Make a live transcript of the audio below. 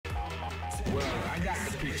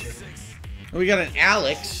We got an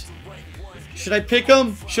Alex. Should I pick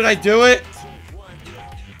him? Should I do it?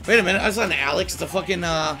 Wait a minute, that's not an Alex. It's a fucking,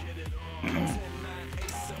 the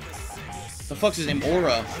fuck's his name?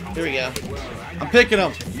 Aura. Here we go. I'm picking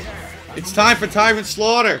him. It's time for Tyrant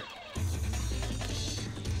Slaughter.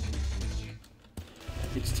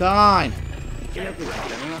 It's time.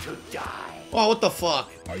 Oh, what the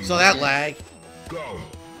fuck? So that lag. Go.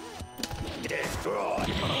 Destroy.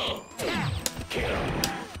 Kill.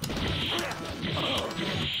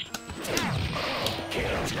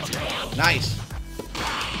 Nice.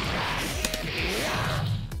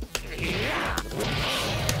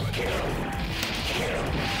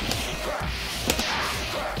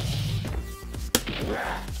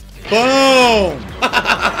 Boom!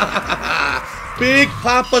 Big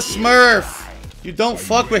Papa Smurf. You don't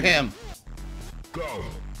fuck with him. Go.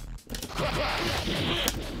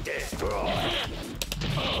 Destroy.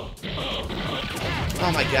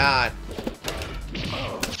 Oh my god.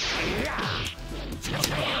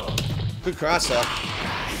 Good cross up.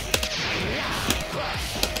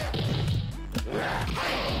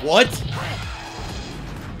 What?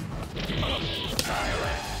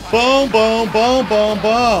 Boom, boom, boom, boom,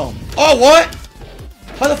 boom. Oh, what?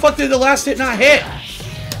 How the fuck did the last hit not hit?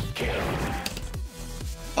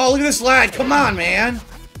 Oh, look at this lag. Come on, man.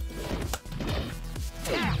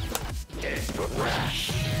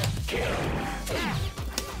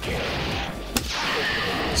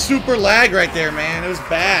 Super lag right there, man. It was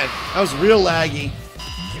bad. That was real laggy.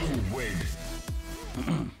 You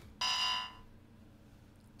win.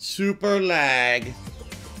 Super lag.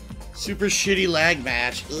 Super shitty lag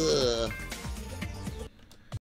match. Ugh.